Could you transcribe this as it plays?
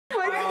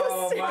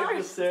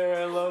Michael,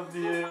 Cera, I love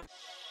you.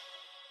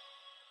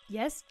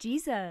 Yes,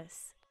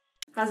 Jesus.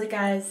 How's it,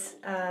 guys?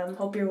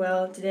 Hope you're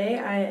well. Today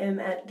I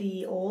am at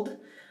the old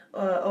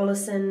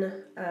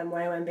Olesen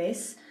YOM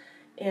base,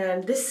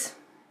 and this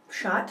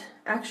shot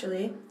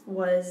actually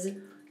was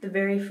in the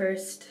very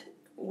first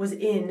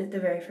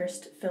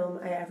film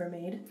I ever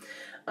made,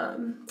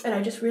 and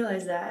I just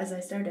realized that as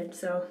I started.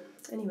 So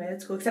anyway,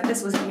 that's cool. Except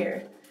this wasn't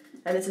here,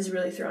 and this is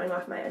really throwing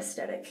off my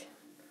aesthetic.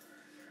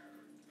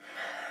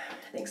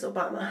 Thanks,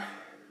 Obama.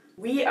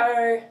 We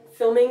are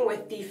filming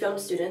with the film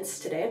students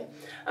today.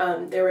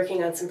 They're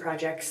working on some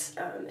projects.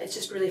 It's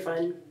just really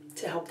fun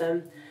to help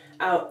them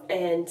out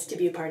and to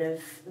be a part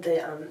of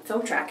the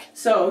film track.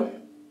 So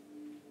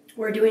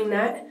we're doing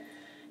that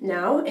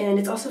now, and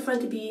it's also fun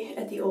to be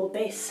at the old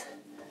base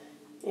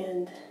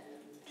and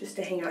just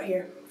to hang out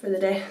here for the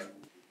day.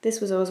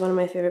 This was always one of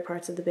my favorite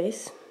parts of the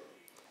base.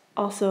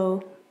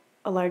 Also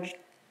a large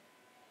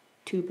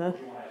tuba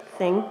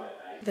thing.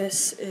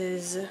 This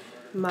is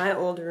my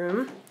old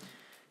room.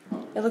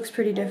 It looks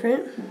pretty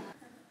different.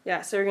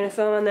 Yeah, so we're gonna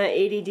film on that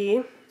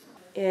ADD,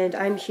 and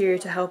I'm here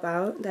to help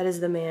out. That is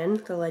the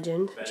man, the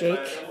legend,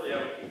 Jake,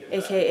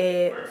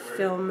 aka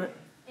film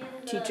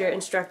teacher,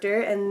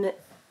 instructor, and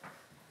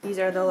these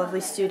are the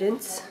lovely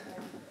students,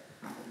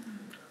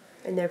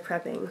 and they're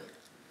prepping.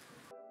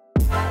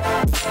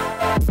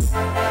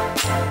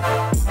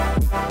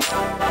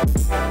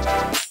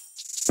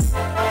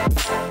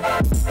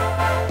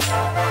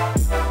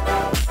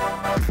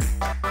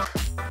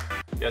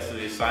 Yeah, so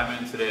the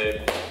assignment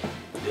today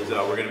is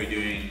we're going to be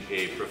doing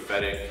a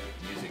prophetic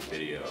music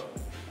video.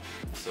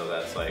 So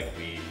that's like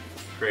we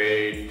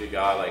prayed to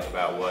God like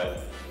about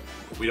what,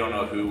 we don't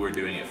know who we're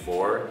doing it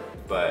for,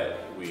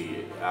 but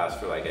we asked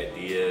for like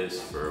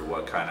ideas for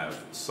what kind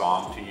of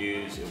song to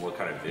use and what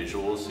kind of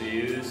visuals to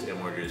use,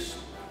 and we're just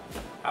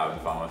having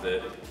fun with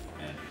it.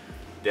 And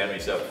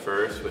Demi's up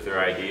first with her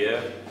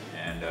idea,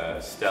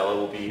 and Stella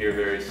will be here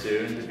very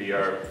soon to be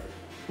our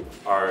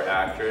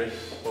actress,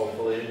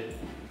 hopefully.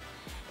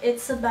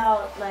 It's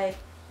about like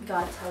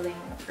God telling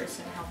a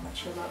person how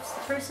much he loves the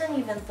person,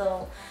 even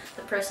though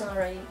the person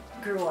already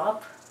grew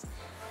up.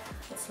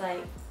 It's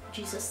like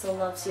Jesus still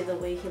loves you the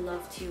way he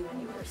loved you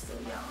when you were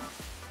still young.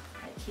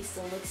 Like he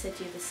still looks at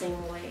you the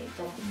same way.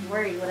 Don't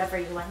worry, whatever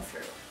you went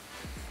through.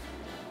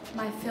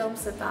 My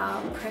film's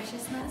about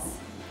preciousness,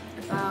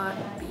 about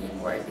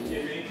being worthy.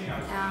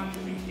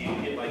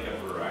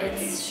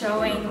 It's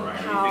showing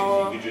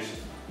how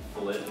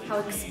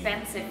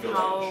expensive,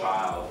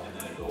 how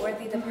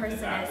worthy the person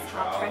is,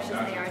 how precious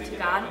they are to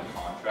God,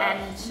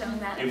 and showing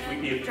that in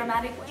a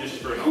dramatic way. Just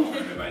for an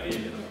alternative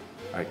idea.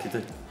 All right,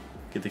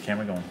 get the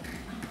camera going.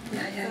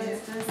 Yeah.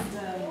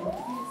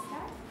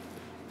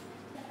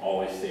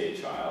 Always stay a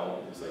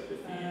child is like the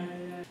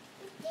theme.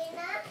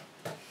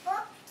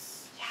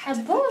 A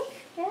book,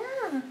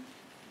 yeah.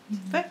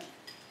 Book.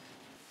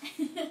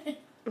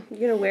 You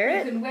gonna wear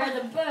it? You can wear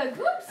the book.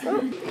 Whoops.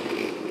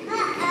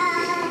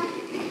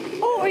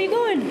 Oh, where are you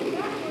going?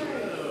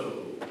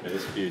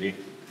 This beauty.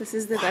 This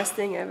is the best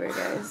thing ever,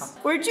 guys.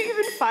 Where'd you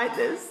even find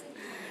this?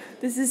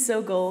 This is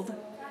so gold.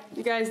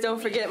 You guys don't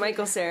forget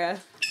Michael, Cera.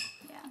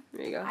 Yeah.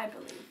 There you go. I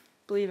believe.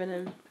 Believe in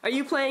him. Are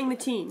you playing the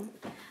teen?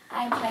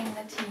 I'm playing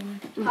the teen.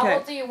 Okay. How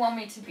old do you want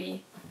me to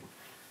be?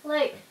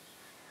 Like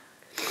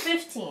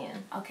 15.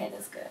 Okay,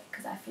 that's good,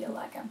 because I feel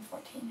like I'm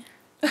 14.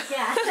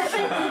 Yeah.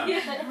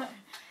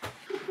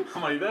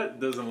 I'm like, that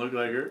doesn't look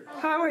like her.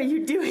 How are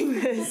you doing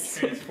this?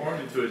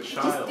 Transformed into a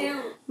child. Just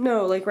do.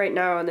 No, like right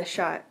now on the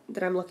shot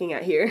that I'm looking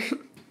at here.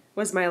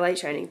 Was my light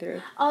shining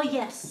through? Oh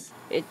yes.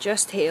 It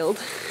just hailed.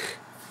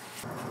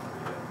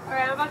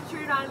 Alright, I'm about to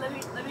turn it on. Let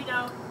me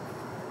know.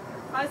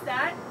 How's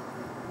that?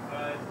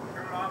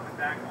 Turn it off and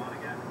back on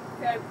again.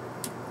 Okay.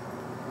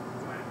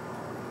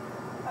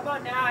 How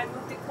about now? I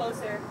moved it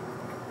closer.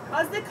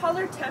 How's the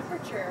color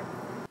temperature?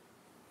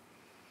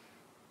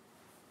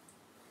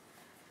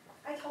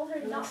 I told her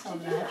not to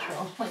do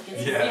natural. that. Like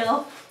it's Yeah.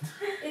 real.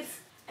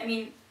 It's, I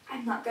mean,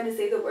 I'm not going to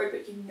say the word,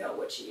 but you know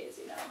what she is,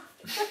 you know.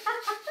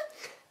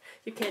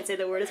 You can't say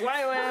the word, it's YOM.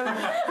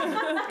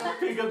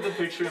 Pick up the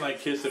picture and like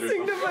kiss it or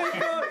Sing something. to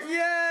Michael,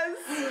 yes!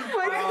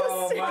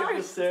 Michael, Cera.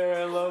 Michael,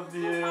 Cera, I love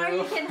you. Or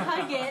you can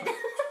hug it.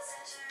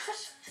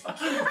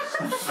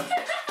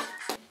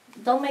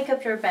 Don't make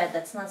up your bed.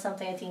 That's not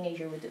something a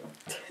teenager would do.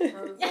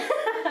 Yeah.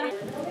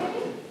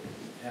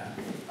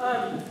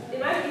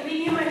 Am I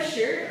giving you my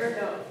shirt or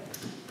no?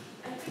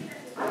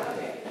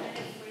 Okay.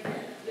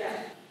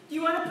 Yeah. Do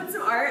you want to put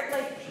some art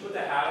like Put the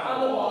hat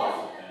on the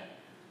wall?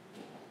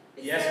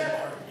 Yes.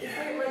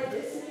 Yeah. Like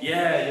this?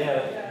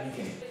 Yeah.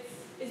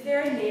 Is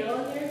there a nail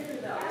in there for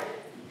the art?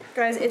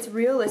 Guys, it's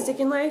realistic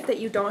in life that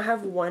you don't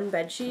have one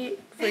bed sheet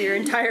for your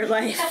entire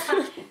life.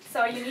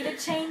 So you need to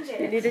change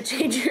it. You need to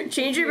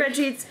change your bed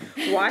sheets,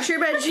 wash your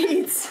bed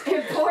sheets.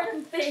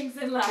 Important things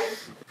in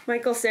life.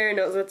 Michael, Cera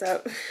knows what's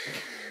up.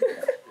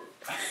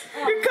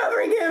 You're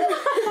covering him.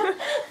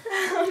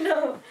 Oh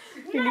no.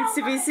 He needs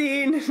to be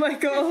seen,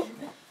 Michael.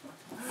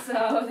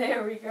 So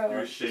there we go. You're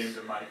ashamed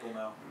of Michael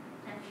now.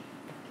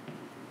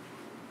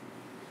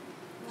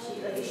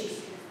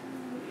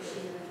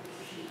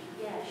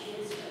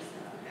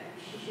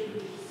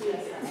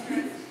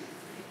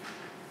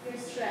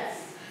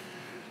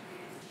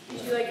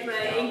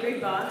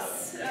 Big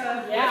Boss.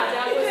 Yeah,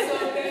 that was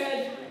so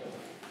good.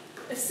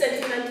 A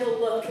sentimental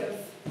look of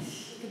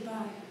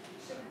goodbye.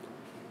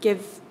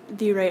 Give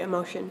the right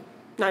emotion,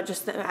 not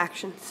just the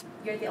actions.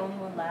 You're the only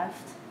one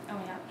left. Oh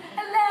yeah.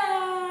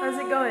 Hello. How's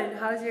it going?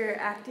 How's your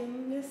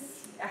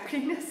actingness?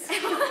 Actingness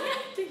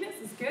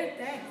is good,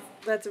 thanks.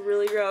 That's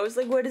really gross.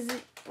 Like, what is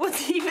it?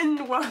 What's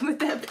even wrong with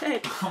that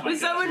pen? Oh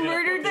Was someone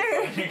murdered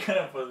there? You're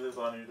gonna put this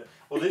on your.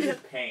 Well, this is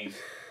paint.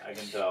 I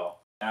can tell.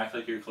 Act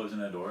like you're closing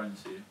the door and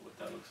see what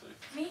that looks like.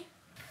 Me?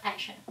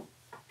 Action.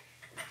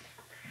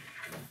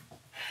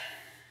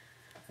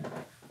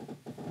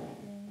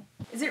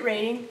 Is it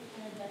raining?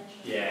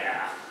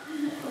 Yeah.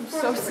 I'm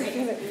so sick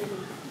of it.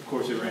 Of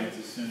course it rains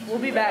as soon as We'll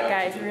be back,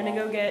 guys. We're gonna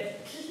go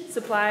get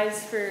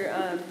supplies for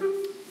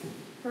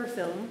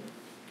film.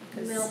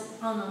 Milk.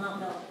 Oh no, not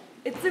milk.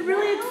 It's a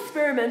really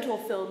experimental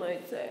film,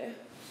 I'd say.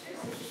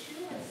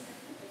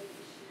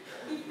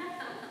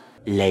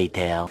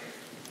 Later.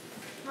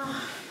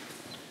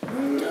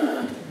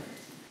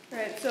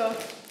 Alright, so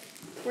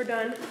we're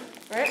done,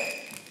 right?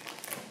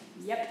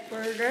 Yep,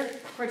 we're done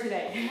for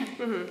today.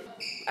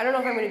 I don't know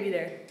if I'm gonna be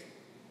there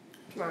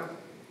tomorrow,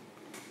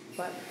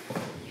 but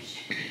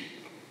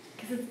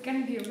Because it's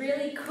gonna be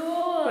really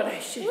cool. I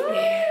should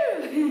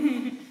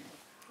be.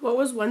 What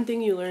was one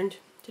thing you learned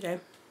today?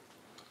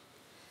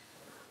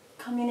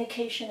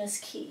 Communication is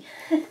key.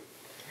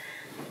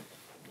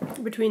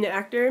 Between the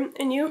actor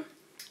and you?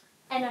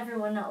 And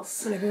everyone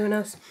else. And everyone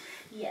else.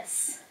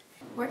 Yes.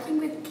 Working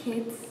with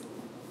kids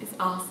is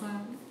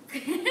awesome.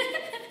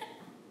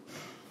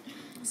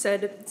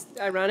 Said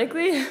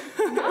ironically.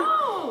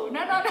 No.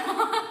 Not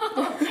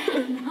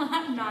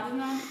in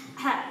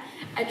that.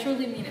 I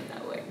truly mean it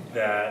that way.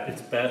 That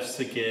it's best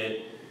to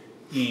get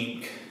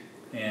ink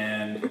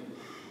and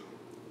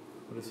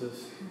what is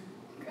this?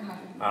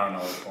 I don't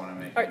know which one I'm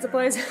making. Art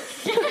supplies.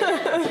 It's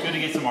good to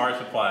get some art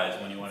supplies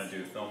when you want to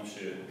do a film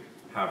shoot.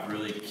 Have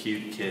really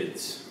cute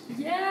kids.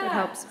 Yeah. That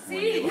helps.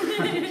 See?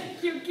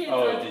 Cute kids.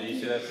 Oh, did you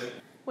see that too?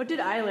 What did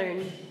I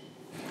learn?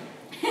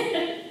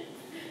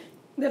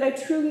 That I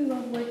truly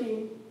love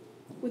working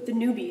with the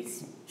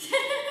newbies.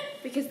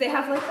 Because they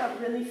have like a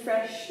really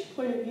fresh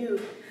point of view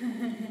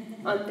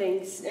on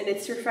things. And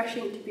it's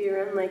refreshing to be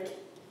around like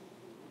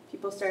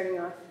people starting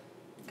off.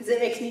 Because it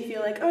makes me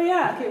feel like, oh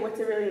yeah, okay, what's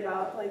it really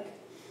about? Like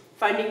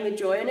finding the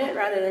joy in it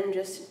rather than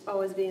just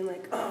always being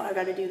like, oh, I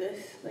gotta do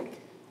this.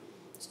 Like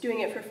just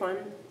doing it for fun.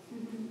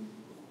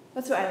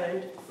 That's what I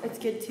learned. It's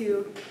good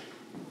to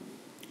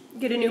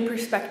get a new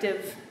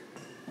perspective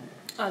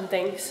on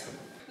things.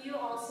 You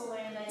also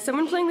learned that.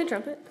 Someone playing the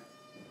trumpet?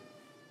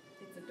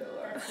 It's a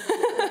door.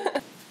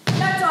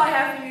 That's all I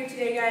have for you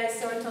today, guys.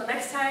 So until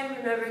next time,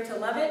 remember to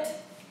love it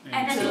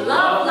And to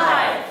love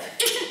life.